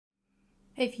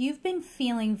if you've been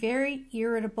feeling very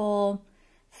irritable,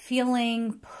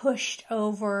 feeling pushed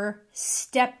over,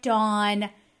 stepped on,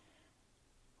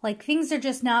 like things are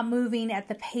just not moving at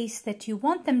the pace that you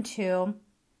want them to,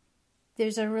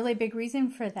 there's a really big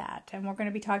reason for that. And we're going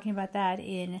to be talking about that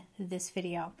in this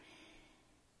video.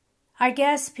 I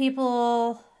guess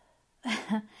people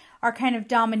are kind of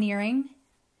domineering.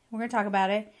 We're going to talk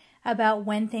about it, about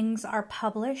when things are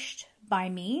published by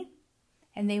me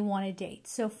and they want a date.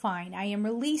 So fine, I am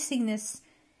releasing this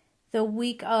the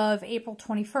week of April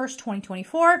 21st,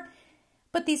 2024,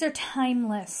 but these are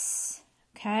timeless,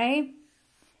 okay?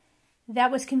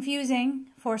 That was confusing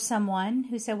for someone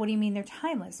who said, what do you mean they're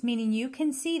timeless? Meaning you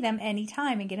can see them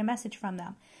anytime and get a message from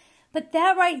them. But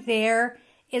that right there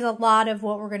is a lot of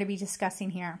what we're going to be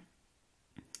discussing here.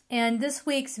 And this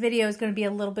week's video is going to be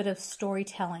a little bit of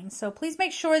storytelling. So please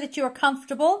make sure that you are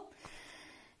comfortable,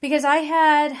 because I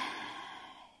had,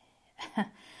 I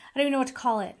don't even know what to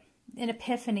call it, an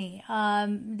epiphany,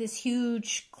 this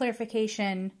huge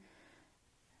clarification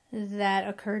that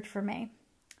occurred for me.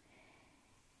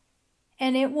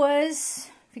 And it was,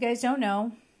 if you guys don't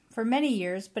know, for many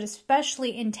years, but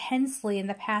especially intensely in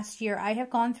the past year, I have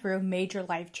gone through major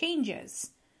life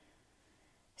changes.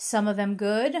 Some of them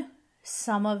good,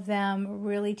 some of them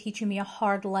really teaching me a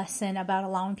hard lesson about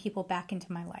allowing people back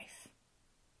into my life.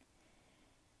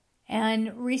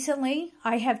 And recently,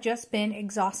 I have just been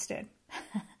exhausted,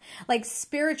 like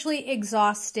spiritually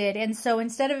exhausted. And so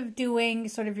instead of doing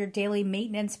sort of your daily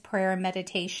maintenance prayer and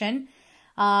meditation,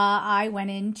 I went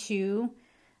into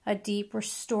a deep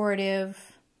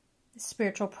restorative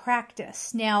spiritual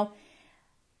practice. Now,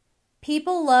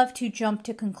 people love to jump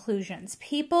to conclusions.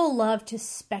 People love to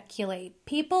speculate.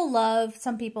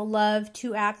 Some people love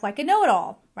to act like a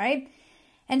know-it-all, right?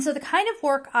 And so the kind of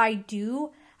work I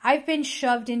do, I've been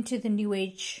shoved into the New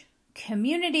Age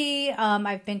community.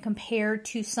 I've been compared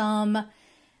to some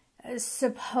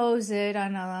supposed, I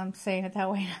don't know, I'm saying it that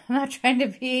way, I'm not trying to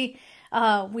be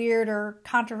weird or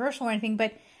controversial or anything,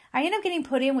 but I end up getting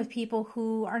put in with people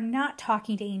who are not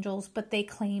talking to angels, but they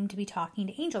claim to be talking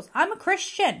to angels. I'm a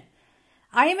Christian.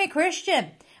 I am a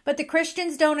Christian, but the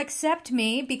Christians don't accept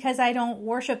me because I don't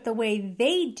worship the way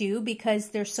they do, because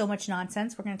there's so much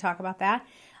nonsense. We're going to talk about that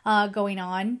going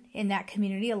on in that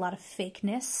community, a lot of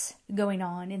fakeness going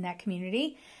on in that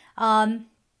community. And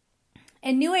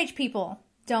New Age people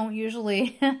don't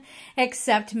usually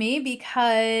accept me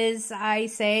because I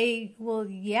say, well,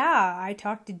 yeah, I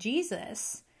talk to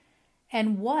Jesus.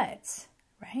 And what,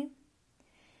 right?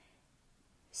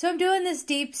 So I'm doing this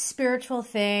deep spiritual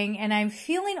thing, and I'm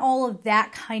feeling all of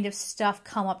that kind of stuff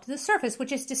come up to the surface,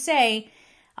 which is to say,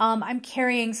 I'm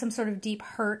carrying some sort of deep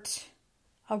hurt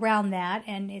around that,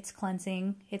 and it's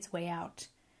cleansing its way out.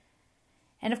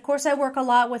 And of course, I work a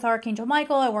lot with Archangel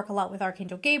Michael. I work a lot with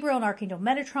Archangel Gabriel and Archangel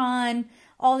Metatron,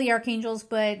 all the archangels,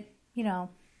 but, you know,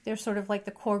 they're sort of like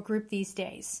the core group these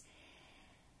days.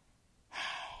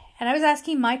 And I was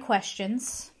asking my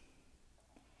questions,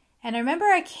 and I remember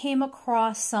I came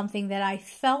across something that I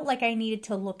felt like I needed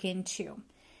to look into,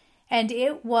 and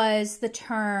it was the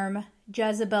term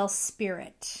Jezebel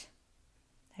spirit.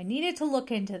 I needed to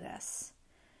look into this.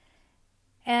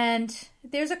 And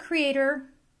there's a creator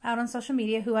out on social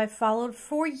media who I've followed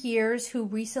for years who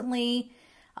recently,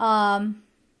 I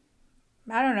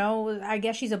don't know, I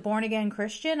guess she's a born-again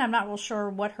Christian. I'm not real sure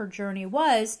what her journey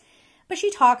was, but she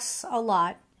talks a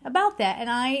lot about that. And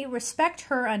I respect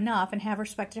her enough, and have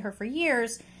respected her for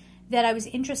years, that I was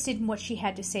interested in what she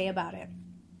had to say about it.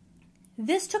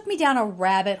 This took me down a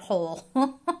rabbit hole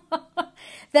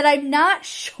that I'm not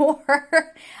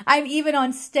sure I'm even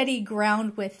on steady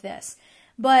ground with this.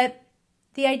 But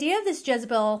the idea of this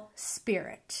Jezebel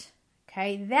spirit,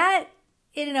 okay, that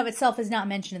in and of itself is not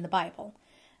mentioned in the Bible.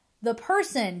 The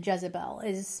person Jezebel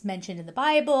is mentioned in the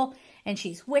Bible, and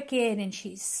she's wicked, and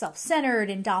she's self-centered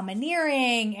and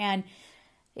domineering, and,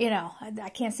 you know, I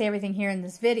can't say everything here in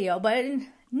this video, but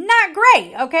not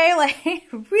great, okay? Like,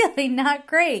 really not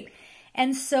great.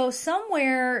 And so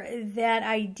somewhere that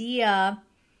idea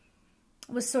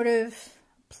was sort of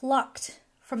plucked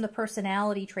from the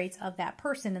personality traits of that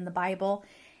person in the Bible,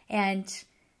 and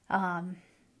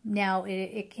now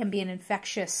it can be an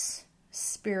infectious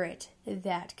spirit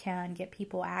that can get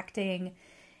people acting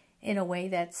in a way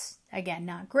that's, again,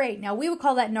 not great. Now, we would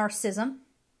call that narcissism,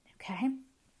 okay?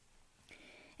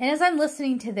 And as I'm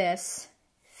listening to this,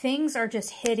 things are just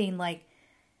hitting like,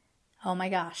 oh my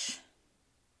gosh,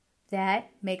 that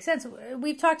makes sense.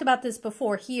 We've talked about this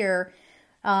before here.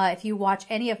 If you watch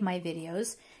any of my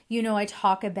videos, you know I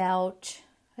talk about,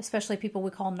 especially people we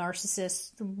call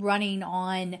narcissists, running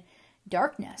on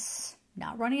darkness,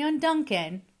 not running on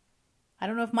Duncan. I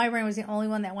don't know if my brain was the only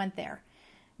one that went there.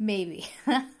 Maybe.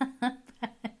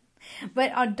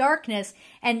 But on darkness,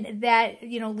 and that,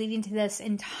 leading to this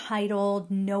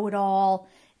entitled, know-it-all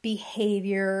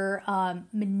behavior,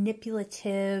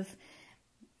 manipulative,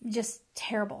 just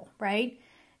terrible, right?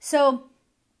 So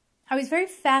I was very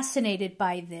fascinated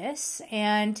by this,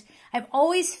 and I'm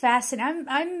always fascinated.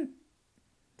 I'm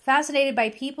fascinated by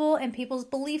people and people's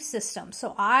belief systems.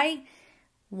 So I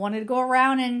wanted to go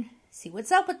around and see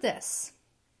what's up with this.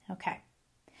 Okay.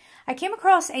 I came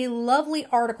across a lovely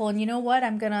article, and you know what?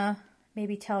 I'm going to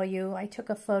maybe tell you. I took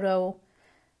a photo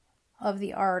of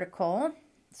the article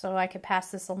so I could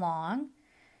pass this along.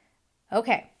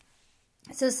 Okay.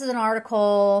 So this is an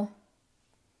article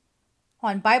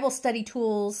on Bible study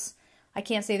tools. I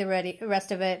can't say the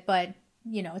rest of it, but,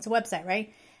 it's a website,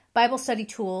 right? Bible study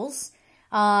tools.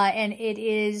 And it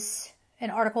is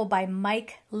an article by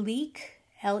Mike Leake,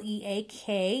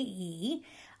 Leake.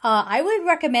 I would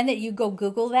recommend that you go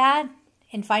Google that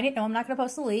and find it. No, I'm not going to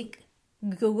post the link.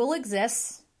 Google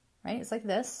exists, right? It's like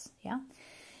this, yeah.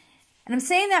 And I'm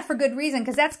saying that for good reason,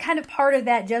 because that's kind of part of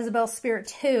that Jezebel spirit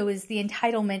too, is the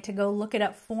entitlement to go look it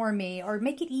up for me or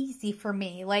make it easy for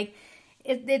me. Like,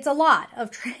 it's a lot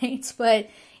of traits, but,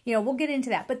 we'll get into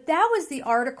that. But that was the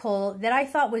article that I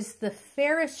thought was the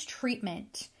fairest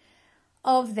treatment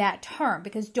of that term,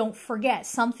 because don't forget,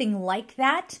 something like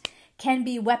that can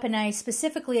be weaponized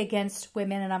specifically against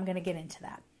women, and I'm going to get into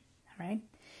that, all right?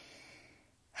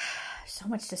 So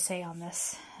much to say on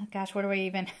this. Gosh, where do I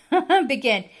even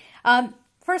begin?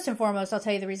 First and foremost, I'll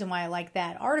tell you the reason why I like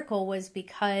that article was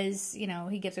because,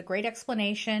 he gives a great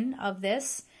explanation of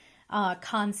this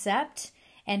concept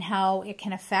and how it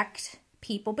can affect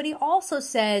people. But he also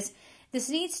says this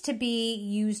needs to be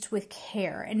used with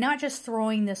care and not just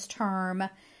throwing this term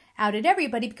out at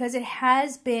everybody, because it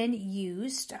has been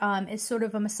used as sort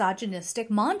of a misogynistic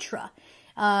mantra.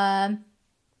 Hang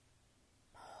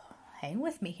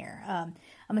with me here.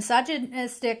 A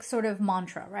misogynistic sort of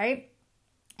mantra, right?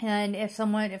 And if a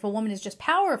woman is just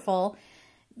powerful,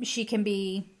 she can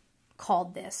be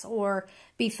called this or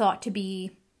be thought to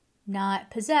be not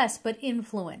possessed, but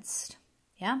influenced.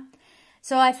 Yeah.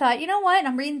 So I thought, you know what?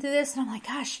 I'm reading through this and I'm like,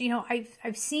 gosh,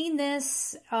 I've seen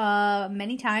this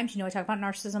many times. I talk about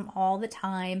narcissism all the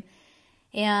time,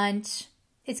 and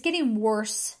it's getting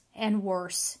worse and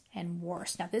worse and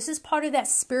worse. Now, this is part of that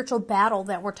spiritual battle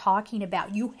that we're talking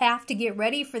about. You have to get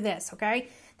ready for this, okay?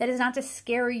 That is not to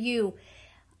scare you.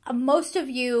 Most of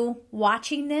you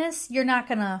watching this, you're not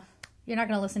gonna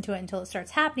listen to it until it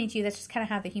starts happening to you. That's just kind of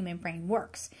how the human brain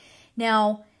works.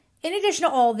 Now, in addition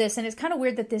to all this, and it's kind of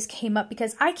weird that this came up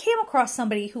because I came across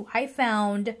somebody who I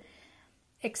found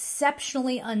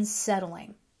exceptionally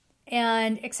unsettling.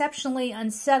 And exceptionally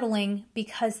unsettling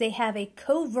because they have a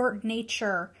covert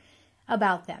nature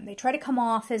about them. They try to come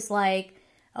off as like,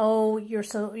 oh, you're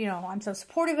so, I'm so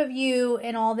supportive of you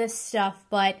and all this stuff.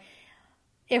 But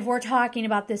if we're talking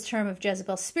about this term of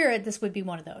Jezebel spirit, this would be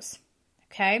one of those.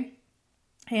 Okay.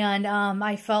 And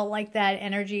I felt like that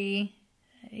energy,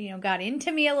 got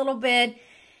into me a little bit.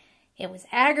 It was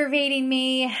aggravating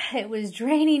me. It was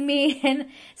draining me. And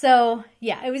so,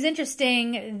 yeah, it was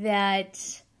interesting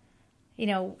that,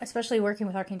 especially working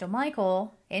with Archangel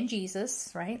Michael and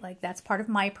Jesus, right? Like, that's part of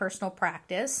my personal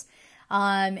practice.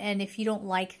 And if you don't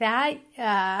like that,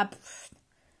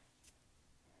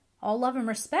 all love and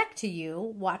respect to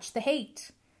you, watch the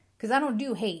hate. Because I don't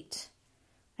do hate.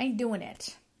 I ain't doing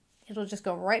it. It'll just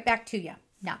go right back to you.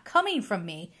 Not coming from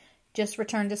me, just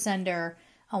return to sender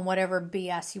on whatever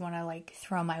BS you want to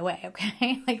throw my way,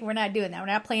 okay? We're not doing that. We're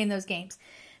not playing those games.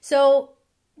 So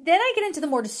then I get into the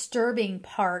more disturbing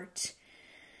part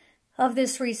of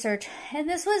this research. And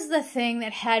this was the thing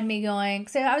that had me going.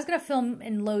 So I was going to film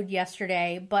and load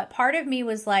yesterday, but part of me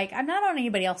was like, I'm not on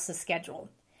anybody else's schedule.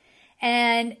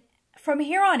 And from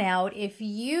here on out, if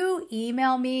you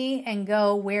email me and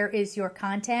go, where is your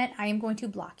content? I am going to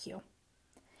block you.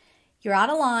 You're out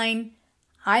of line.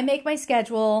 I make my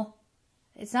schedule.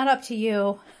 It's not up to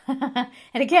you. And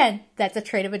again, that's a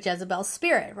trait of a Jezebel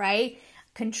spirit, right?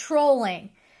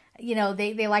 Controlling.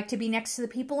 They like to be next to the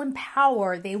people in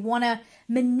power. They want to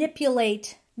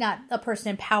manipulate, not a person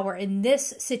in power in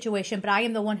this situation, but I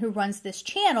am the one who runs this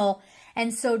channel.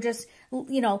 And so just,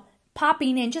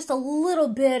 popping in just a little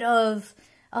bit of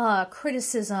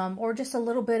criticism or just a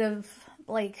little bit of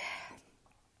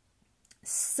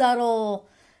subtle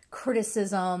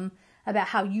criticism about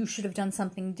how you should have done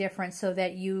something different so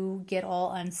that you get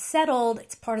all unsettled.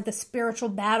 It's part of the spiritual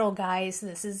battle, guys.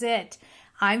 This is it.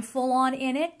 I'm full on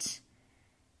in it.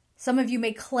 Some of you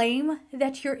may claim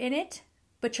that you're in it,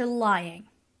 but you're lying.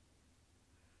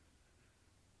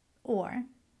 Or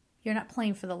You're not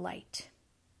playing for the light.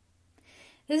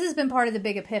 This has been part of the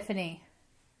big epiphany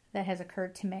that has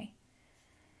occurred to me.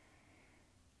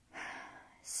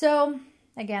 So,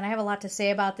 again, I have a lot to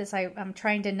say about this. I'm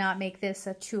trying to not make this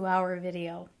a 2-hour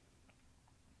video.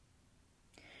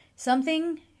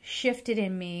 Something shifted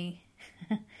in me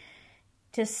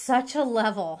to such a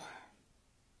level.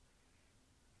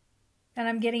 And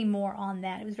I'm getting more on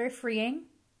that. It was very freeing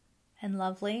and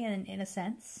lovely and in a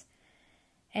sense.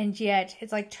 And yet,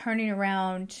 it's like turning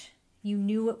around. You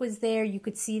knew it was there. You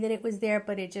could see that it was there,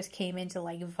 but it just came into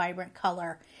like vibrant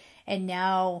color. And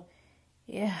now,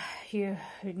 yeah,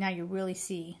 you really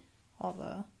see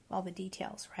all the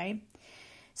details, right?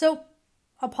 So,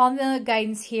 upon the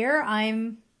guidance here,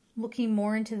 I'm looking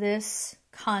more into this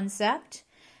concept.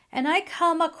 And I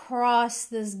come across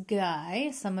this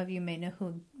guy. Some of you may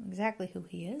know exactly who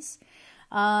he is.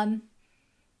 I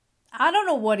don't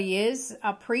know what he is.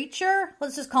 A preacher?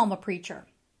 Let's just call him a preacher.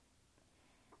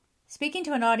 Speaking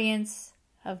to an audience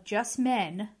of just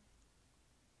men.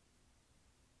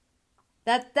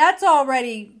 That's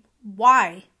already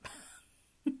why.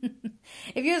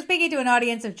 If you're speaking to an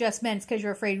audience of just men, it's because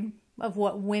you're afraid of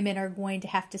what women are going to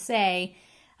have to say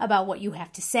about what you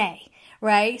have to say,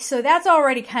 right? So that's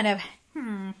already kind of,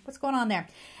 what's going on there?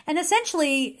 And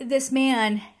essentially, this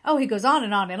man, he goes on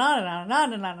and on and on and on and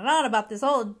on and on and on about this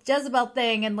whole Jezebel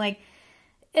thing and like,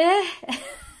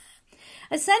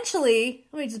 Essentially,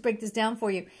 let me just break this down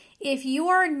for you. If you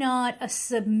are not a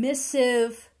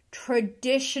submissive,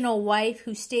 traditional wife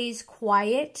who stays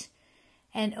quiet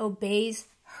and obeys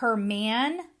her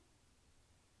man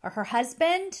or her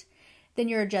husband, then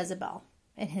you're a Jezebel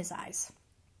in his eyes.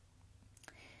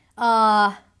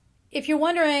 If you're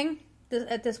wondering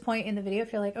at this point in the video,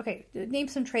 if you're like, okay, name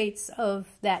some traits of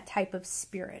that type of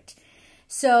spirit.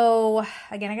 So,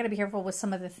 again, I got to be careful with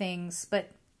some of the things,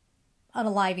 but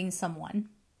unaliving someone.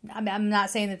 I'm not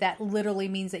saying that literally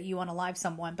means that you unalive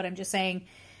someone, but I'm just saying,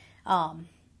 I'm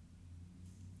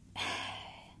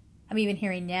even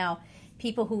hearing now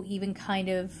people who even kind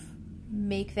of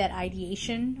make that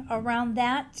ideation around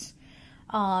that,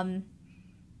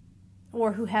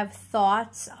 or who have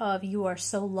thoughts of, you are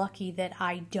so lucky that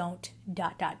I don't, ...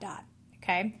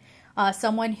 Okay?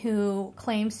 Someone who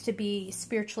claims to be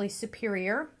spiritually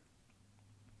superior.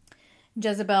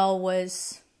 Jezebel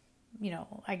was,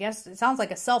 I guess it sounds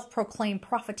like a self-proclaimed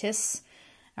prophetess,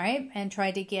 all right? And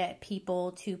tried to get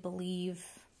people to believe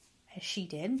as she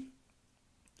did.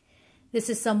 This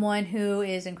is someone who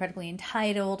is incredibly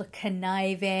entitled,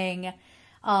 conniving,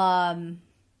 very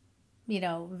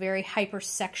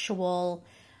hypersexual,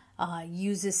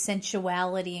 uses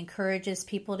sensuality, encourages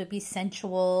people to be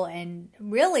sensual. And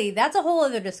really, that's a whole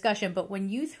other discussion. But when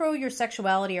you throw your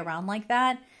sexuality around like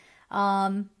that,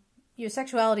 your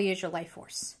sexuality is your life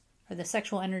force. Or the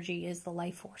sexual energy is the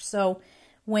life force. So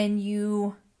when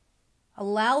you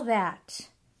allow that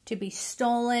to be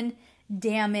stolen,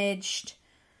 damaged,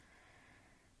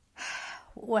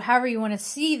 however you want to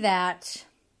see that,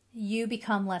 you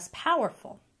become less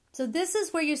powerful. So this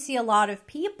is where you see a lot of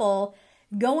people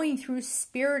going through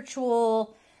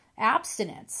spiritual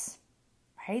abstinence,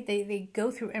 right? They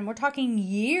go through, and we're talking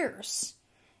years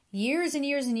and years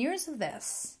and years of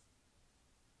this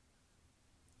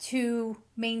to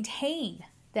maintain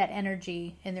that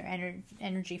energy in their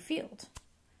energy field.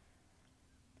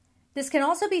 This can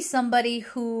also be somebody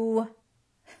who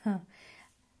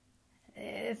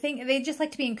they just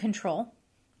like to be in control.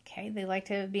 Okay, they like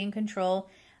to be in control.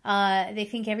 They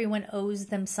think everyone owes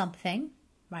them something,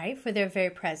 right, for their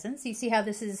very presence. You see how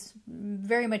this is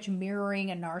very much mirroring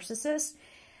a narcissist.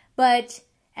 But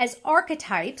as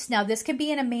archetypes, now this could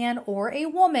be in a man or a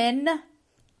woman,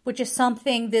 which is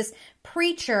something this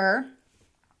preacher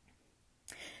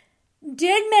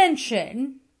did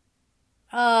mention.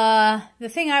 The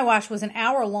thing I watched was an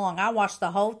hour long. I watched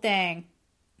the whole thing.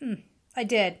 I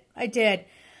did.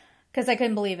 Because I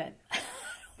couldn't believe it.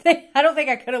 I don't think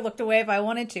I could have looked away if I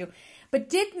wanted to. But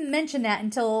didn't mention that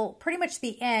until pretty much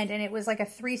the end. And it was like a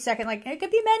 3-second, like, it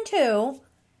could be men too.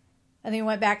 And then he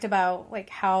went back to about like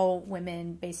how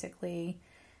women basically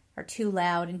are too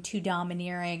loud and too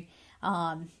domineering.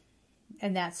 And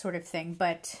that sort of thing.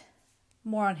 But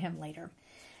more on him later.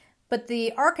 But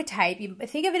the archetype,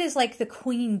 think of it as like the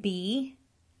queen bee.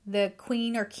 The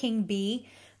queen or king bee.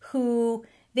 Who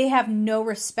they have no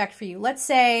respect for you. Let's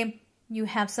say you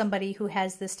have somebody who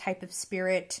has this type of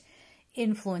spirit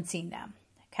influencing them,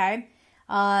 okay?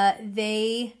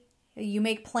 You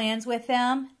make plans with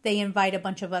them. They invite a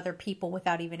bunch of other people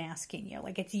without even asking you.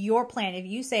 Like, it's your plan. If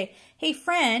you say, hey,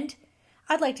 friend,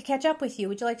 I'd like to catch up with you.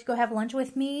 Would you like to go have lunch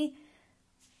with me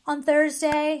on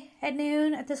Thursday at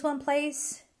noon at this one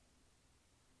place?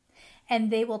 and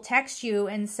they will text you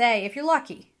and say, if you're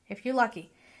lucky,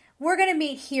 we're going to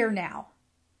meet here now.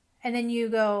 And then you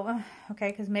go, oh,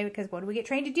 okay, because what do we get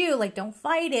trained to do? Like, don't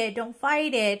fight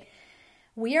it.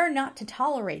 We are not to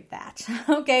tolerate that.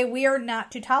 Okay, we are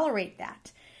not to tolerate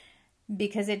that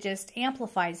because it just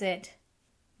amplifies it.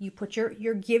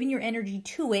 You're giving your energy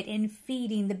to it and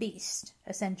feeding the beast,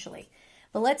 essentially.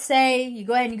 But let's say you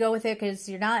go ahead and you go with it because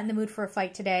you're not in the mood for a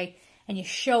fight today, and you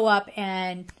show up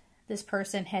and this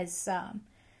person has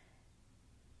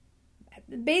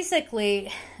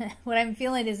basically what I'm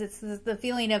feeling is it's the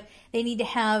feeling of they need to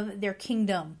have their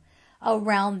kingdom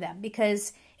around them,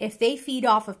 because if they feed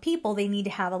off of people, they need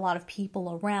to have a lot of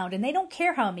people around, and they don't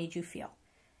care how it made you feel.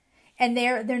 And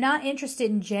they're not interested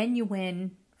in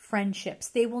genuine friendships.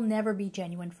 They will never be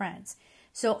genuine friends.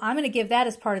 So I'm going to give that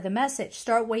as part of the message.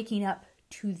 Start waking up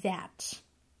to that.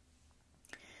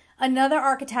 Another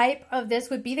archetype of this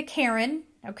would be the Karen,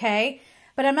 okay?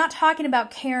 But I'm not talking about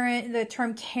Karen, the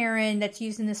term Karen that's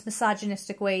used in this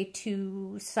misogynistic way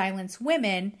to silence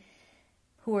women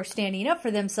who are standing up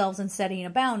for themselves and setting a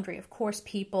boundary. Of course,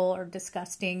 people are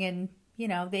disgusting and,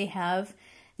 they have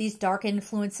these dark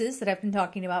influences that I've been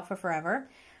talking about for forever.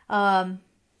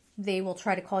 They will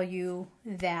try to call you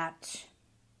that,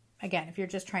 again, if you're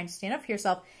just trying to stand up for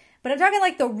yourself. But I'm talking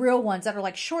like the real ones that are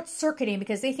like short-circuiting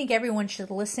because they think everyone should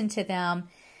listen to them.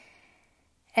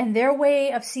 And their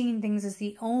way of seeing things is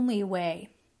the only way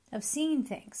of seeing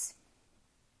things.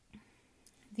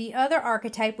 The other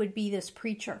archetype would be this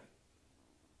preacher.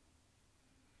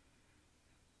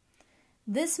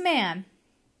 This man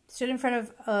stood in front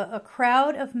of a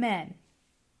crowd of men.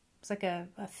 It's like a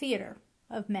theater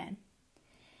of men.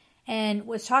 And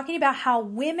was talking about how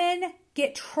women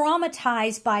get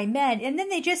traumatized by men, and then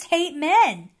they just hate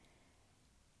men.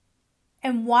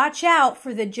 And watch out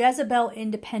for the Jezebel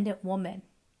independent woman.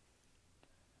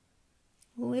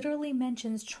 Literally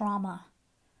mentions trauma.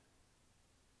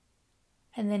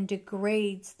 And then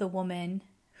degrades the woman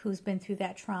who's been through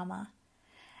that trauma.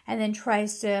 And then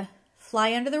tries to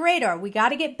fly under the radar. We got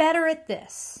to get better at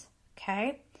this.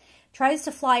 Okay? Tries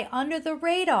to fly under the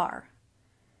radar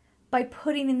by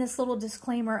putting in this little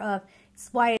disclaimer of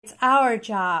it's why it's our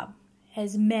job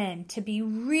as men to be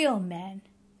real men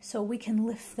so we can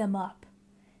lift them up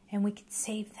and we can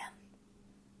save them.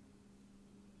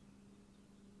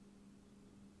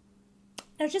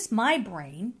 Now, just my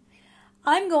brain,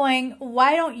 I'm going,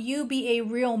 why don't you be a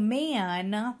real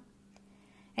man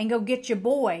and go get your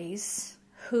boys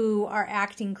who are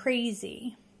acting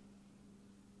crazy?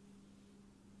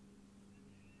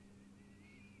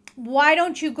 Why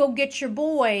don't you go get your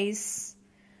boys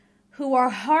who are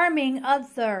harming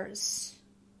others?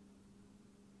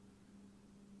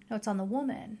 No, it's on the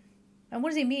woman. And what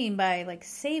does he mean by like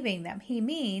saving them? He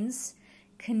means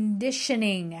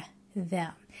conditioning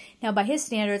them. Now, by his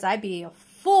standards, I'd be a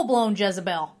full-blown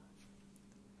Jezebel.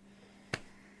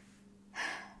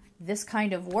 This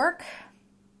kind of work,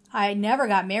 I never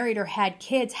got married or had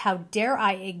kids. How dare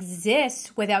I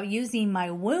exist without using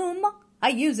my womb? I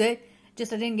use it.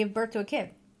 Just I didn't give birth to a kid.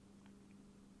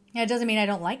 Now, it doesn't mean I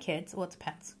don't like kids. Well, it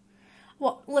depends.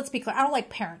 Well, let's be clear. I don't like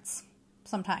parents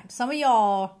sometimes. Some of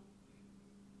y'all,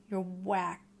 you're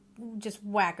just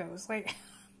wackos. Like,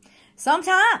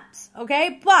 sometimes,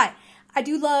 okay? But I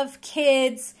do love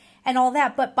kids and all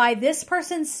that. But by this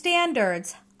person's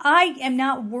standards, I am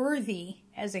not worthy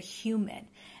as a human.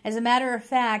 As a matter of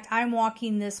fact, I'm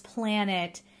walking this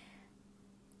planet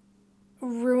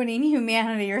ruining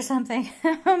humanity or something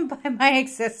by my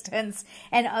existence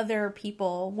and other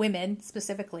people, women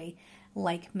specifically,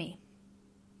 like me.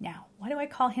 Now, why do I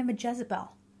call him a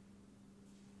Jezebel?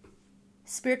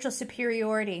 Spiritual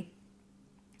superiority,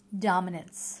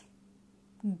 dominance,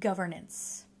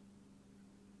 governance.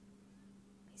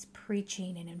 He's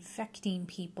preaching and infecting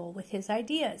people with his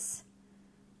ideas.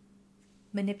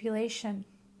 Manipulation.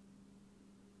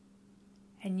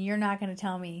 And you're not going to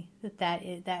tell me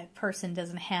that person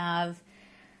doesn't have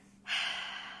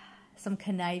some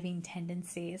conniving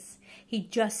tendencies. He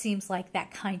just seems like that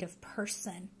kind of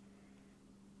person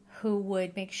who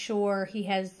would make sure he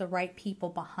has the right people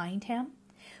behind him,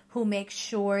 who makes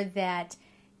sure that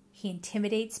he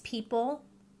intimidates people.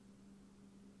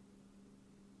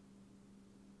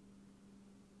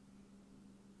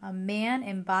 A man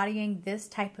embodying this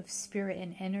type of spirit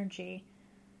and energy,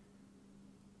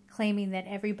 claiming that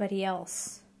everybody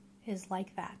else is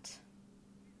like that.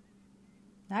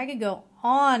 Now, I could go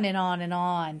on and on and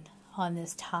on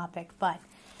this topic, but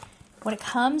when it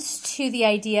comes to the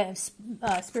idea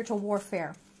of spiritual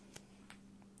warfare,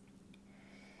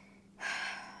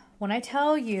 when I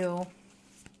tell you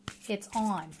it's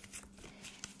on,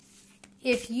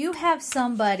 if you have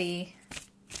somebody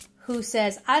who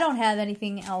says, I don't have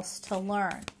anything else to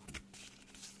learn.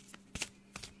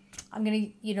 I'm going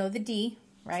to, you know, the D,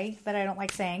 right? That I don't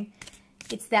like saying.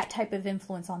 It's that type of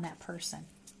influence on that person.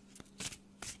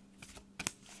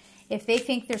 If they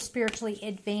think they're spiritually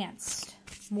advanced,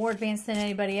 more advanced than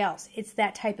anybody else, it's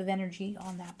that type of energy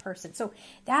on that person. So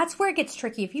that's where it gets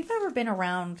tricky. If you've ever been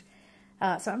around,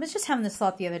 so I was just having this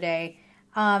thought the other day.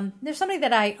 There's somebody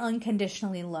that I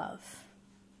unconditionally love,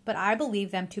 but I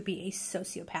believe them to be a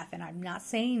sociopath. And I'm not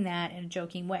saying that in a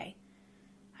joking way.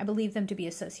 I believe them to be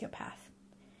a sociopath.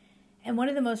 And one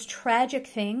of the most tragic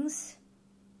things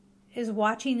is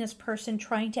watching this person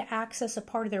trying to access a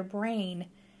part of their brain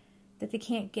that they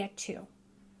can't get to.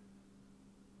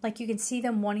 Like you can see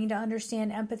them wanting to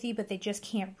understand empathy, but they just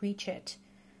can't reach it.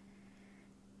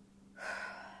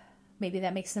 Maybe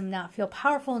that makes them not feel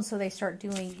powerful, and so they start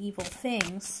doing evil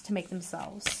things to make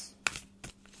themselves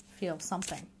feel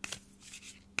something.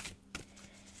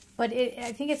 But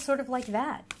I think it's sort of like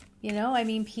that. You know, I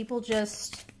mean, people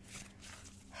just...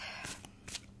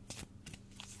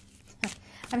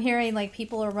 I'm hearing like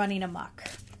people are running amok.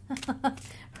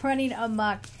 Running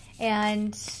amok.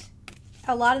 And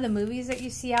a lot of the movies that you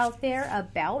see out there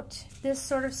about this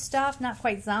sort of stuff, not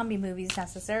quite zombie movies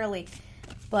necessarily,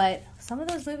 but some of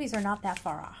those movies are not that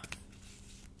far off.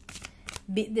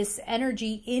 This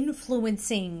energy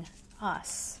influencing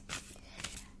us.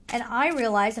 And I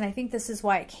realized, and I think this is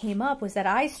why it came up, was that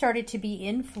I started to be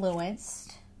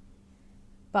influenced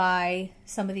by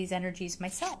some of these energies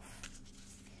myself.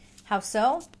 How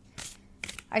so?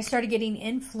 I started getting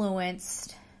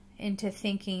influenced into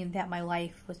thinking that my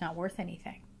life was not worth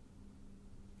anything.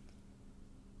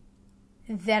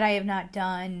 That I have not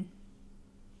done,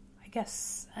 I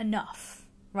guess, enough,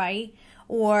 right?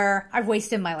 Or I've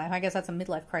wasted my life. I guess that's a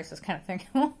midlife crisis kind of thing.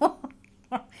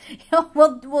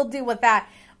 We'll deal with that.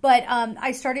 But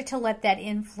I started to let that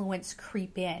influence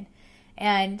creep in.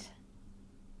 And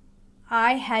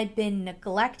I had been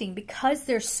neglecting, because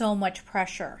there's so much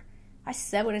pressure. I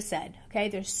said what I said, okay?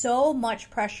 There's so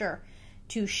much pressure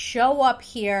to show up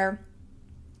here,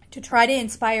 to try to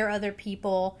inspire other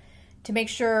people, to make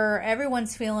sure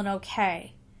everyone's feeling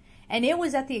okay. And it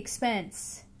was at the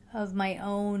expense of my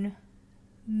own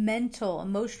mental,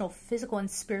 emotional, physical,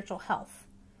 and spiritual health.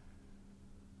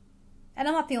 And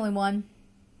I'm not the only one.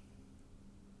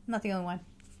 I'm not the only one.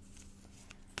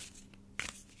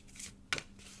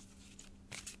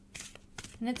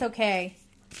 And it's okay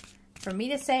for me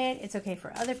to say it. It's okay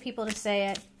for other people to say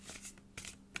it.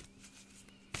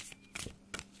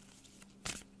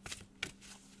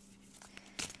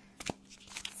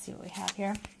 Let's see what we have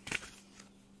here.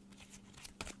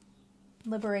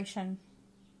 Liberation.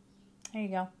 There you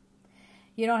go.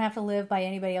 You don't have to live by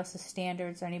anybody else's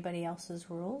standards or anybody else's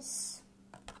rules.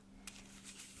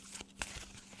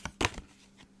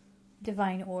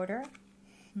 Divine order.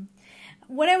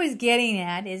 What I was getting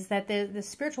at is that the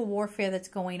spiritual warfare that's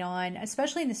going on,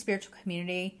 especially in the spiritual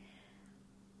community,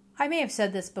 I may have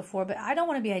said this before, but I don't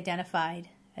want to be identified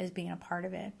as being a part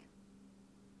of it.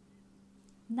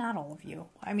 Not all of you.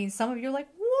 I mean, some of you are like,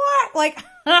 what? Like,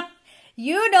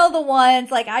 you know the ones.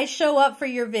 Like, I show up for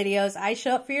your videos. I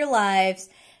show up for your lives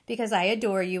because I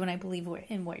adore you and I believe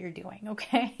in what you're doing,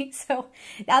 okay? So,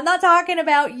 I'm not talking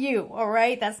about you, all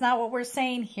right? That's not what we're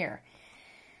saying here.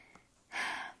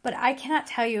 But I cannot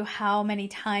tell you how many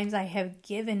times I have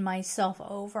given myself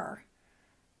over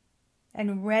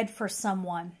and read for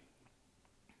someone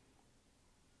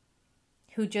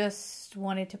who just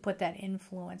wanted to put that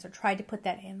influence or tried to put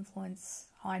that influence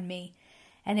on me.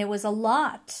 And it was a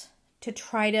lot to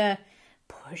try to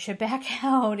push it back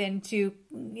out and to,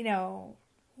 you know,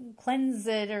 cleanse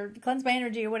it or cleanse my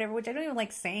energy or whatever, which I don't even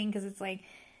like saying because it's like,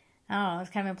 I don't know, it's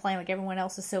kind of implying like everyone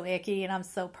else is so icky and I'm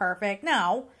so perfect.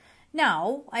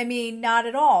 No, I mean, not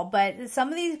at all. But some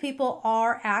of these people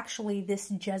are actually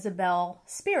this Jezebel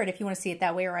spirit, if you want to see it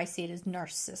that way, or I see it as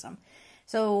narcissism.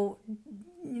 So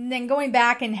then going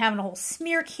back and having a whole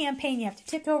smear campaign, you have to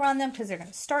tiptoe around them because they're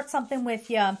going to start something with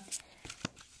you.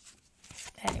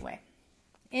 Anyway,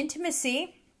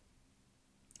 intimacy.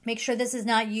 Make sure this is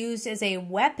not used as a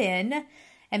weapon,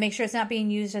 and make sure it's not being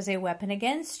used as a weapon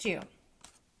against you.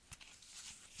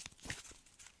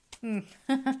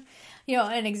 You know,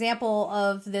 an example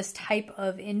of this type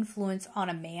of influence on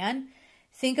a man.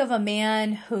 Think of a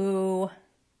man who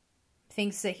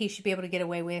thinks that he should be able to get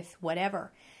away with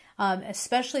whatever.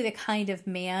 Especially the kind of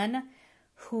man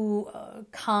who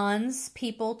cons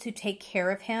people to take care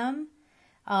of him.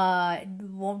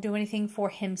 Won't do anything for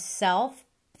himself.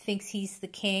 Thinks he's the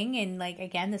king. And like,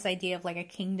 again, this idea of like a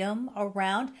kingdom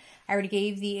around. I already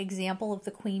gave the example of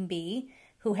the queen bee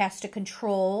who has to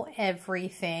control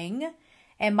everything.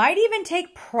 and might even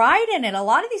take pride in it. A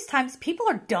lot of these times people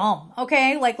are dumb,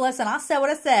 okay? Like, listen, I said what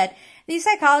I said. These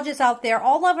psychologists out there,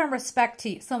 all love and respect to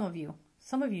you. Some of you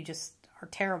just are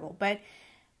terrible, but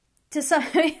to some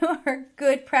of you who are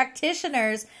good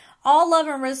practitioners, all love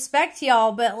and respect to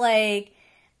y'all, but like,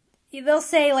 they'll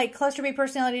say like cluster B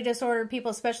personality disorder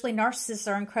people, especially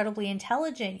narcissists, are incredibly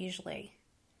intelligent usually.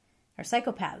 Or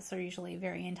psychopaths are usually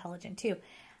very intelligent too.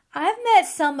 I've met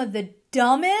some of the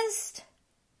dumbest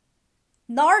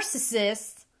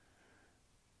narcissists.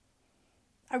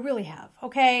 I really have,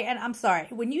 okay? And I'm sorry.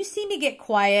 When you see me get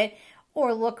quiet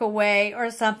or look away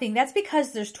or something, that's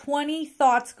because there's 20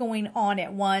 thoughts going on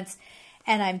at once,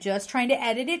 and I'm just trying to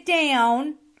edit it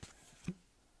down.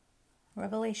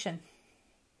 Revelation.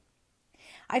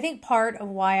 I think part of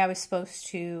why I was supposed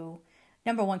to,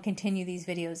 number one, continue these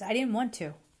videos, I didn't want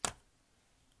to.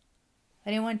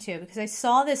 Because I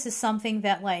saw this as something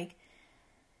that, like,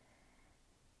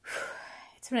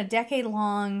 it's been a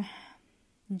decade-long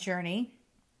journey.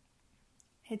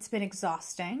 It's been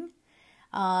exhausting.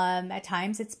 At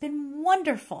times, it's been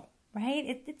wonderful,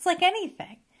 right? It's like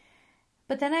anything.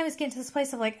 But then I was getting to this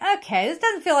place of like, okay, this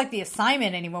doesn't feel like the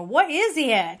assignment anymore. What is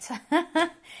it?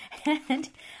 And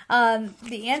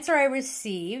the answer I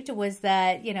received was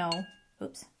that,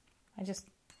 oops,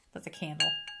 that's a candle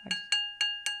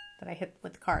that I hit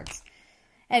with the cards.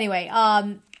 Anyway,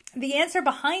 the answer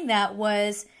behind that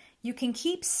was you can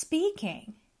keep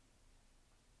speaking,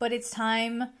 but it's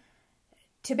time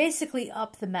to basically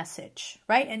up the message,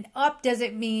 right? And up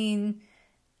doesn't mean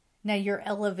now you're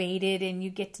elevated and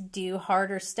you get to do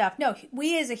harder stuff. No,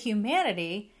 we as a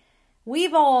humanity,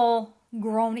 we've all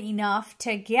grown enough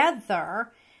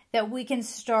together that we can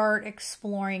start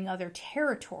exploring other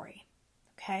territory,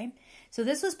 okay? So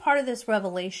this was part of this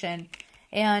revelation.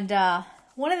 And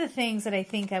one of the things that I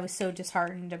think I was so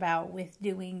disheartened about with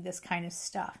doing this kind of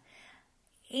stuff,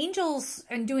 angels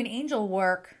and doing angel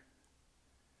work,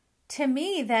 to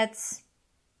me, that's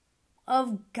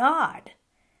of God.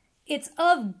 It's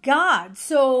of God.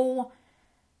 So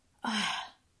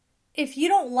if you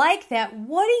don't like that,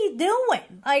 what are you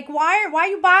doing? Like, why are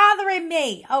you bothering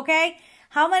me? Okay.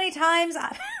 How many times,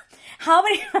 I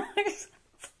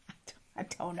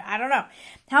don't know.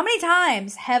 How many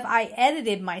times have I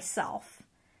edited myself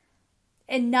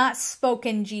and not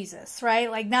spoken Jesus,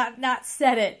 right? Like not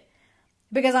said it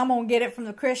because I'm going to get it from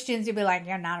the Christians. You'll be like,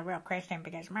 you're not a real Christian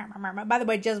because, by the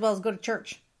way, Jezebels go to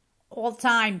church all the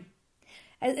time.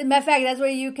 As a matter of fact, that's where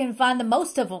you can find the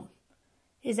most of them,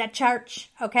 is at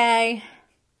church, okay?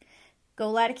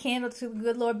 Go light a candle to the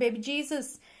good Lord baby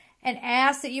Jesus and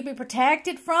ask that you be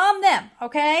protected from them,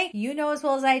 okay? You know as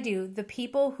well as I do, the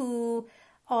people who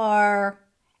are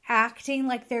acting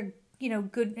like they're,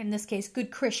 good, in this case,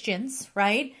 good Christians,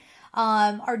 right?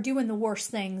 Are doing the worst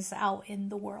things out in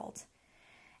the world.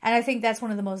 And I think that's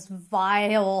one of the most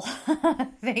vile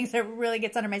things that really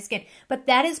gets under my skin. But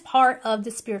that is part of the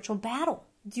spiritual battle.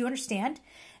 Do you understand?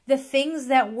 The things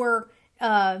that were,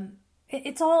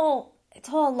 it's all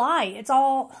a lie.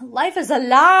 Life is a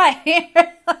lie.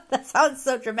 That sounds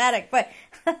so dramatic, but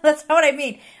that's not what I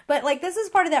mean. But like, this is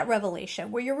part of that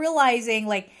revelation where you're realizing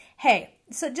like, hey,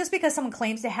 so just because someone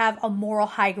claims to have a moral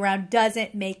high ground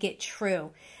doesn't make it true.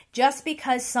 Just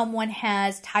because someone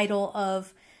has title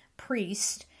of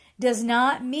priest does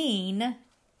not mean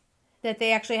that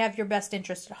they actually have your best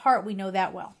interest at heart. We know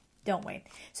that well, don't we?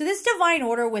 So this divine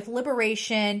order with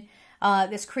liberation,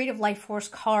 this creative life force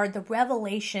card, the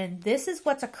revelation, this is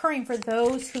what's occurring for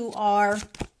those who are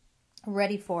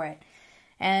ready for it,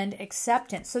 and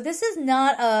acceptance. So this is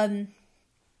not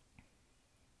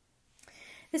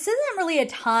this isn't really a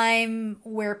time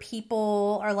where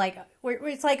people are like, where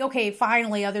it's like, okay,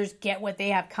 finally others get what they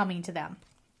have coming to them.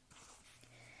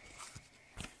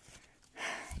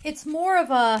 It's more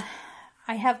of a,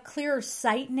 I have clearer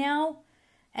sight now,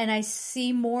 and I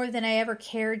see more than I ever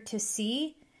cared to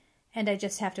see, and I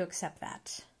just have to accept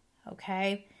that,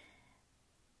 okay?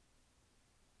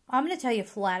 I'm going to tell you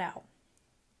flat out.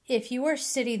 If you are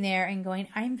sitting there and going,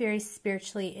 I'm very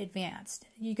spiritually advanced,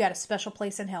 you got a special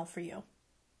place in hell for you.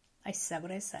 I said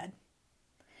what I said.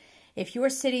 If you are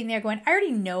sitting there going, I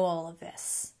already know all of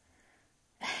this,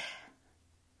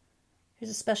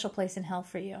 there's a special place in hell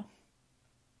for you.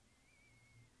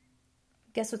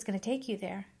 Guess what's going to take you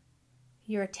there?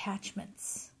 Your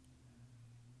attachments.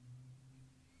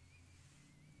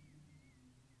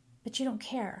 But you don't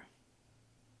care.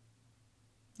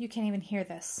 You can't even hear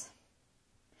this.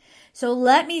 So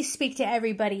let me speak to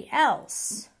everybody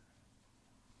else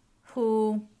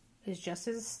who is just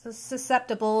as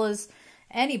susceptible as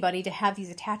anybody to have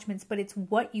these attachments, but it's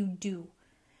what you do.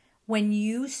 When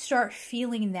you start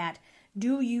feeling that,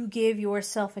 Do you give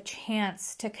yourself a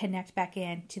chance to connect back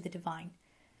in to the divine?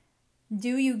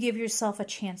 Do you give yourself a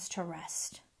chance to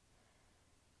rest?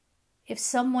 If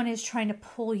someone is trying to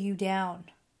pull you down,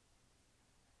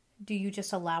 do you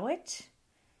just allow it?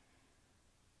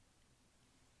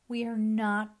 We are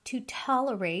not to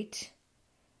tolerate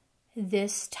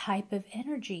this type of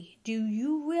energy. Do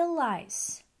you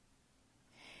realize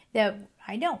that,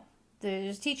 I know,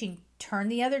 there's teaching, turn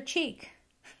the other cheek.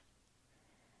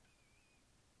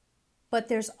 But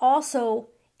there's also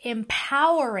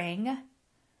empowering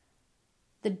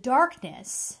the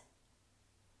darkness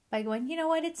by going, you know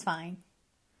what, it's fine.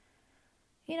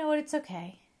 You know what, it's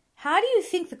okay. How do you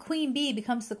think the queen bee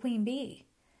becomes the queen bee?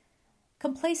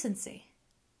 Complacency.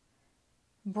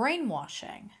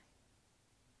 Brainwashing.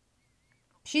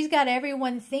 She's got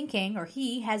everyone thinking, or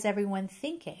he has everyone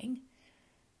thinking,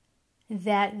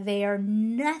 that they are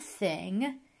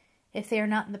nothing if they are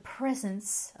not in the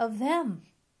presence of them.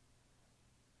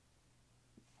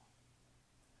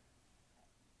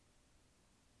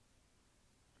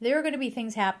 There are going to be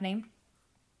things happening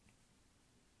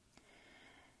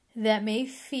that may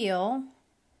feel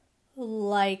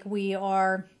like we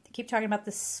are, I keep talking about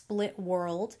the split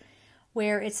world,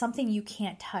 where it's something you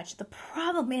can't touch. The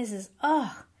problem is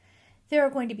there are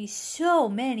going to be so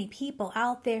many people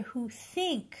out there who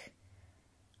think,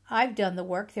 I've done the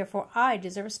work, therefore I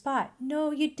deserve a spot.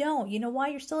 No, you don't. You know why?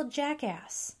 You're still a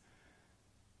jackass.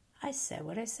 I said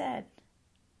what I said.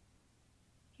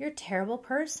 You're a terrible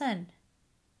person.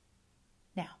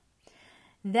 Now,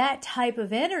 that type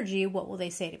of energy, what will they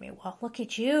say to me? Well, look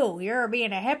at you. You're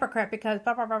being a hypocrite because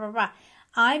blah, blah, blah, blah, blah.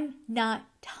 I'm not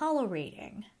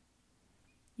tolerating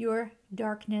your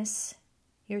darkness,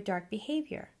 your dark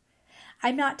behavior.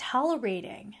 I'm not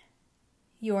tolerating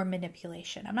your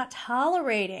manipulation. I'm not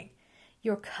tolerating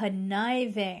your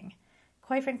conniving,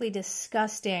 quite frankly,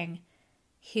 disgusting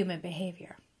human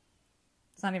behavior.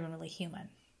 It's not even really human,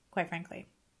 quite frankly.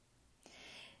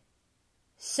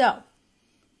 So,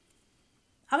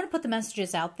 I'm going to put the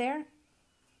messages out there.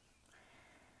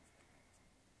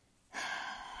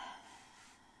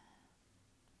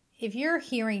 If you're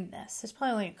hearing this, there's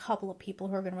probably only a couple of people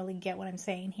who are going to really get what I'm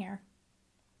saying here.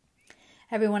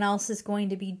 Everyone else is going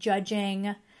to be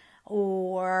judging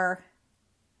or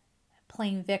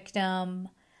playing victim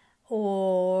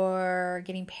or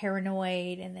getting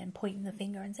paranoid and then pointing the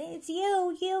finger and saying, it's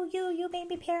you made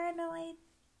me paranoid.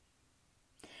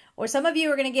 Or some of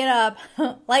you are going to get up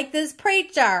like this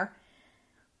preacher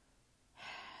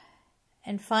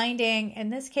and finding, in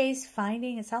this case,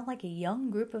 it sounds like a young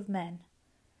group of men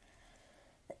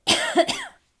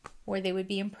where they would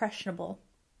be impressionable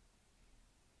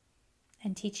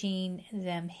and teaching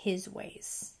them his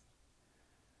ways.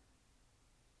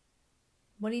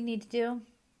 What do you need to do?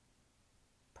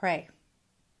 Pray.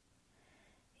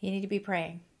 You need to be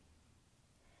praying.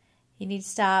 You need to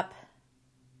stop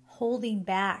holding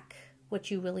back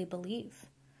what you really believe.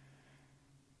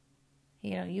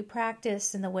 You know, you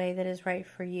practice in the way that is right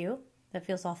for you, that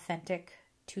feels authentic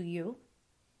to you.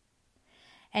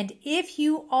 And if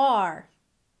you are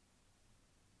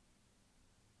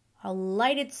a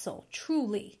lighted soul,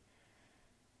 truly,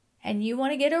 and you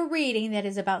want to get a reading that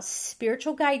is about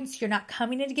spiritual guidance, you're not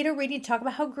coming in to get a reading to talk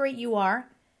about how great you are.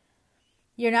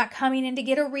 You're not coming in to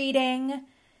get a reading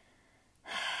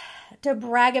to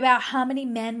brag about how many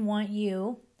men want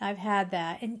you. I've had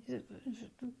that. And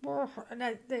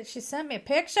she sent me a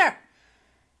picture.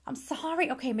 I'm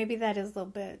sorry. Okay, maybe that is a little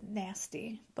bit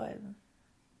nasty, but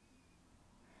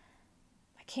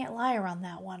I can't lie around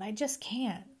that one. I just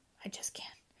can't.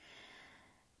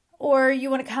 Or you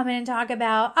want to come in and talk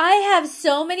about, I have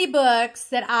so many books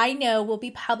that I know will be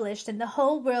published and the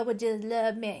whole world would just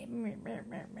love me.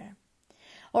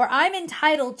 Or I'm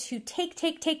entitled to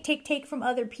take from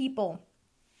other people.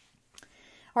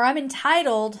 Or I'm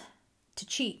entitled to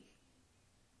cheat.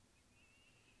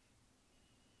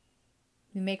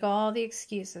 You make all the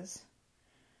excuses.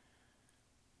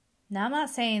 Now, I'm not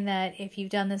saying that if you've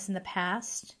done this in the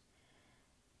past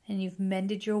and you've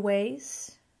mended your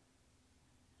ways,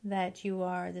 that you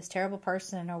are this terrible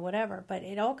person or whatever, but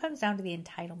it all comes down to the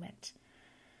entitlement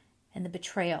and the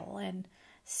betrayal and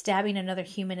stabbing another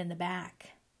human in the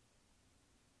back.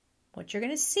 What you're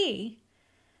going to see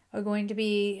are going to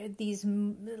be these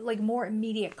like more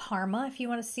immediate karma, if you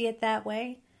want to see it that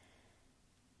way.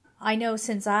 I know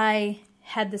since I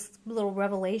had this little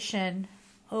revelation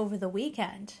over the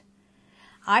weekend,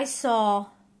 I saw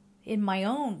in my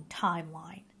own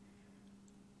timeline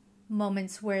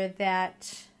moments where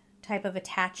that type of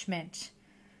attachment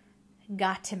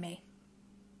got to me.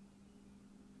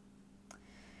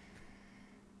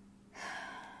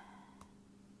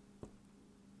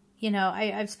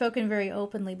 I've spoken very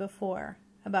openly before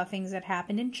about things that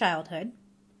happened in childhood.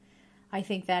 I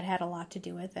think that had a lot to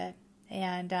do with it.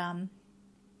 And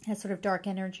that sort of dark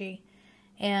energy.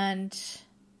 And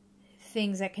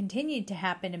things that continued to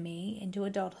happen to me into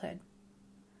adulthood.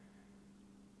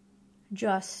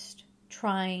 Just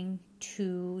trying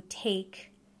to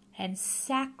take and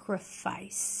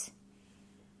sacrifice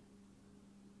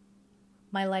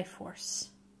my life force.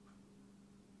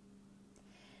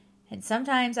 And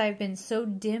sometimes I've been so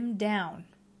dimmed down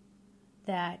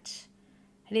that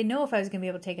I didn't know if I was going to be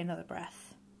able to take another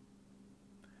breath.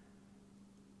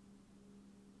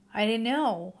 I didn't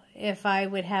know if I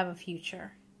would have a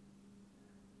future.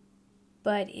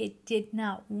 But it did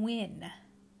not win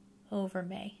over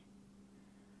me.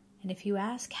 And if you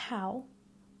ask how,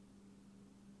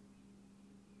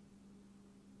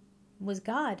 it was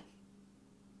God.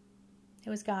 It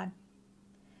was God.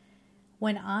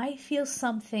 When I feel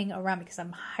something around me, because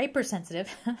I'm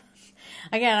hypersensitive,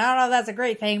 again, I don't know if that's a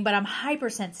great thing, but I'm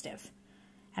hypersensitive.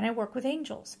 And I work with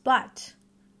angels. But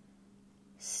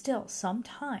still,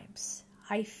 sometimes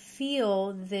I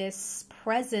feel this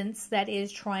presence that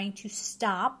is trying to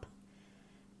stop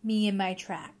me in my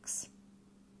tracks.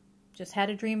 Just had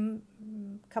a dream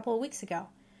a couple of weeks ago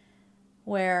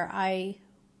where I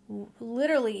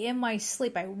literally in my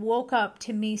sleep, I woke up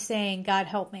to me saying, God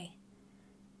help me.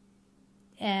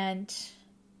 And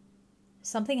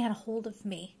something had a hold of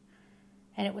me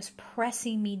and it was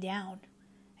pressing me down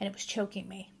and it was choking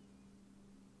me.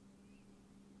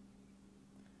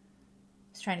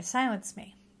 It was trying to silence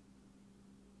me.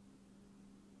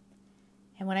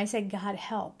 And when I said, God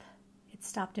help, it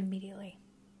stopped immediately.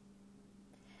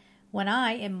 When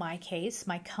in my case,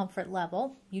 my comfort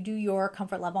level, you do your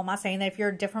comfort level. I'm not saying that if you're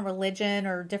a different religion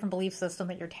or different belief system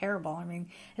that you're terrible. I mean,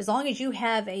 as long as you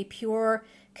have a pure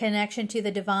connection to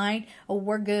the divine,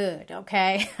 we're good,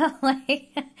 okay?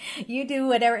 Like, you do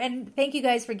whatever. And thank you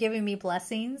guys for giving me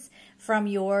blessings from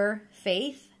your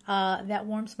faith. That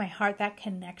warms my heart, that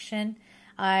connection.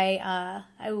 I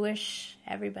wish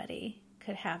everybody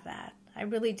could have that. I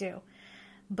really do.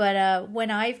 But when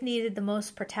I've needed the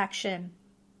most protection,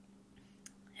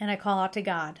 and I call out to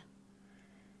God,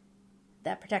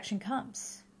 that protection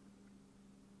comes.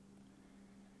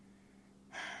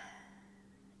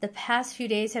 The past few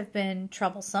days have been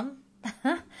troublesome,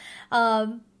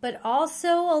 but also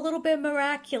a little bit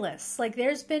miraculous. Like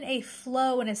there's been a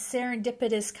flow and a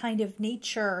serendipitous kind of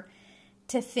nature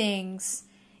to things,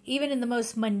 even in the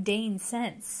most mundane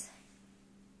sense.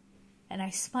 And I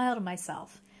smile to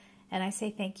myself and I say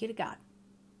thank you to God,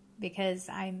 because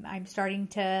I'm starting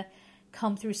to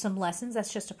come through some lessons.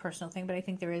 That's just a personal thing, but I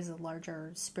think there is a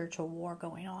larger spiritual war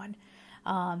going on.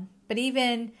 But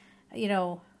even,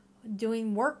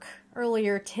 doing work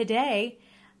earlier today,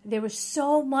 there was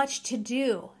so much to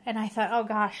do. And I thought, oh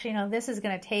gosh, this is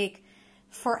going to take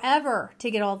forever to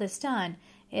get all this done.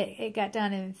 It got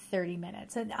done in 30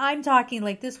 minutes. And I'm talking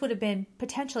like this would have been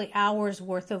potentially hours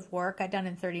worth of work got done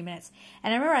in 30 minutes.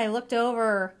 And I remember I looked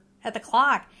over at the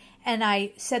clock and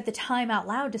I said the time out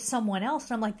loud to someone else.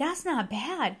 And I'm like, that's not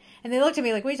bad. And they looked at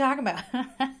me like, what are you talking about?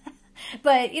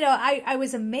 But, I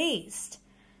was amazed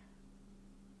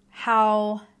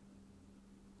how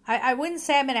I wouldn't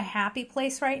say I'm in a happy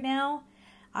place right now.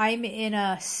 I'm in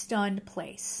a stunned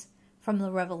place from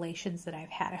the revelations that I've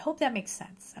had. I hope that makes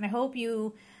sense. And I hope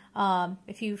you,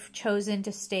 if you've chosen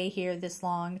to stay here this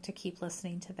long to keep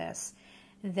listening to this,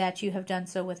 that you have done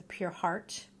so with a pure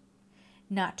heart,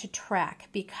 not to track,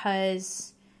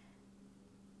 because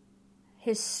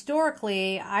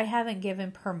historically I haven't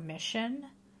given permission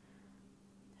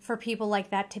for people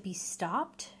like that to be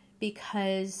stopped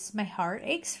because my heart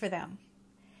aches for them.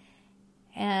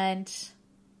 And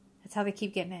that's how they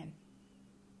keep getting in.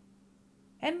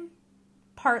 And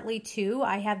partly too,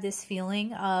 I have this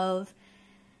feeling of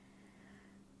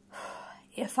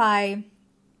if I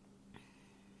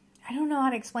don't know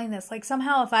how to explain this. Like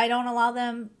somehow if I don't allow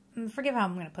them, forgive how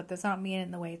I'm going to put this, I don't mean it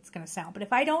in the way it's going to sound, but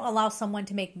if I don't allow someone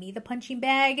to make me the punching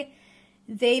bag,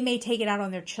 they may take it out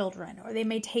on their children, or they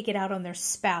may take it out on their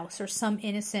spouse, or some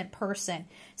innocent person,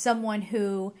 someone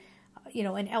who,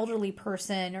 an elderly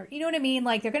person, or you know what I mean?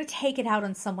 Like they're going to take it out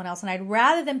on someone else, and I'd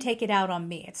rather them take it out on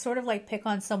me. It's sort of like pick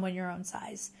on someone your own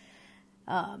size.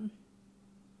 But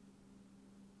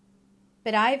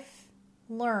I've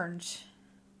learned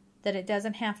that it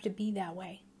doesn't have to be that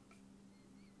way.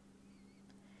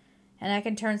 And I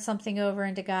can turn something over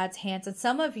into God's hands. And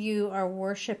some of you are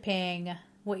worshiping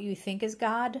what you think is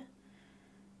God.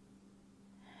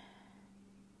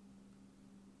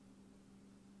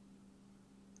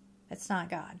 It's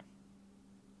not God.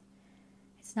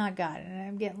 It's not God. And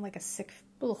I'm getting like a sick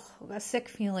ugh, a sick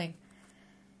feeling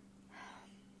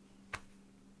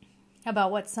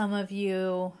about what some of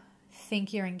you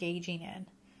think you're engaging in.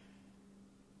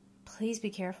 Please be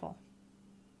careful.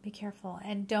 Be careful.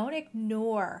 And don't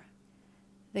ignore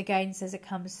the guidance as it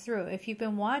comes through. If you've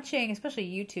been watching, especially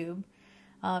YouTube,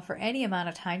 for any amount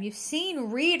of time, you've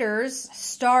seen readers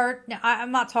start. Now,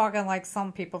 I'm not talking like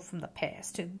some people from the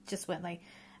past who just went like,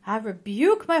 I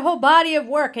rebuke my whole body of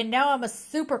work and now I'm a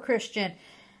super Christian.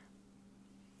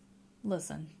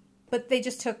 Listen, but they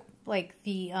just took like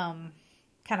the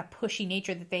kind of pushy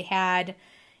nature that they had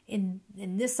in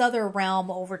this other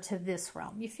realm over to this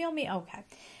realm. You feel me? Okay.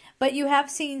 But you have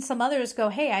seen some others go,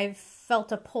 hey, I've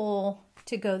felt a pull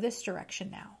to go this direction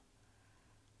now.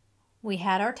 We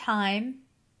had our time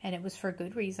and it was for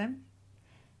good reason.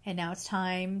 And now it's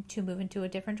time to move into a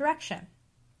different direction.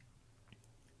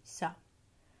 So,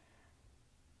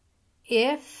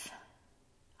 if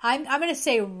I'm going to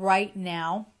say right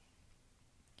now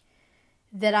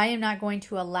that I am not going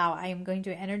to allow, I am going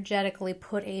to energetically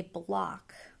put a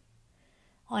block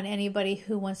on anybody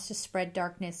who wants to spread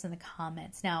darkness in the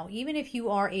comments. Now, even if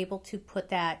you are able to put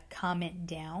that comment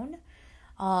down,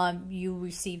 you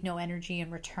receive no energy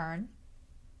in return.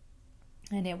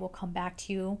 And it will come back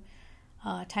to you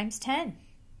times 10.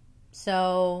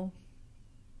 So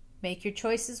make your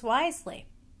choices wisely.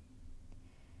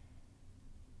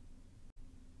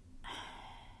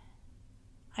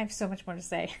 I have so much more to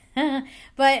say.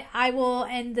 But I will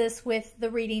end this with the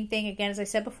reading thing. Again, as I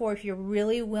said before, if you're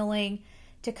really willing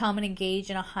to come and engage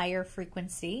in a higher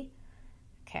frequency,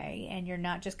 okay, and you're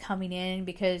not just coming in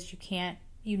because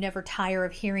you never tire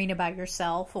of hearing about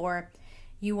yourself, or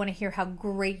you want to hear how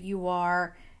great you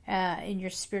are in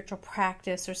your spiritual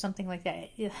practice or something like that.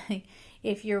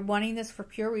 If you're wanting this for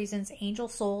pure reasons,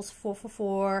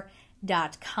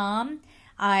 angelsouls444.com.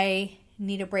 I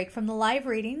need a break from the live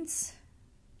readings.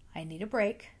 I need a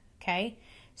break, okay?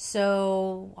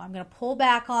 So I'm going to pull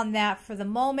back on that for the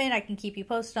moment. I can keep you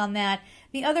posted on that.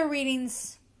 The other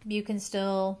readings, you can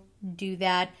still do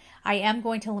that. I am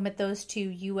going to limit those to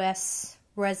U.S.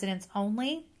 residents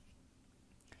only.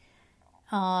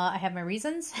 I have my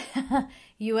reasons.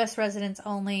 U.S. residents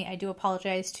only. I do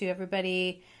apologize to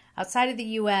everybody outside of the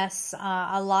U.S.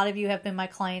 A lot of you have been my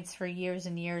clients for years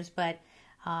and years, but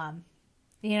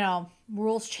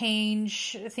rules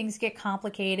change, things get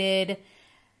complicated.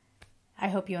 I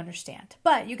hope you understand.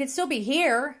 But you can still be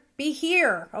here. Be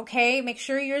here, okay? Make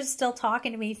sure you're still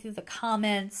talking to me through the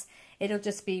comments. It'll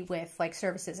just be with like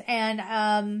services. And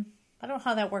I don't know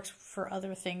how that works for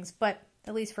other things, but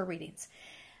at least for readings.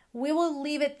 We will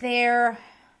leave it there.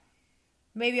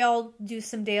 Maybe I'll do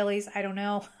some dailies. I don't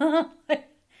know.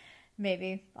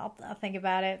 Maybe. I'll think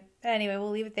about it. Anyway,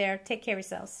 we'll leave it there. Take care of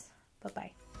yourselves.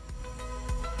 Bye-bye.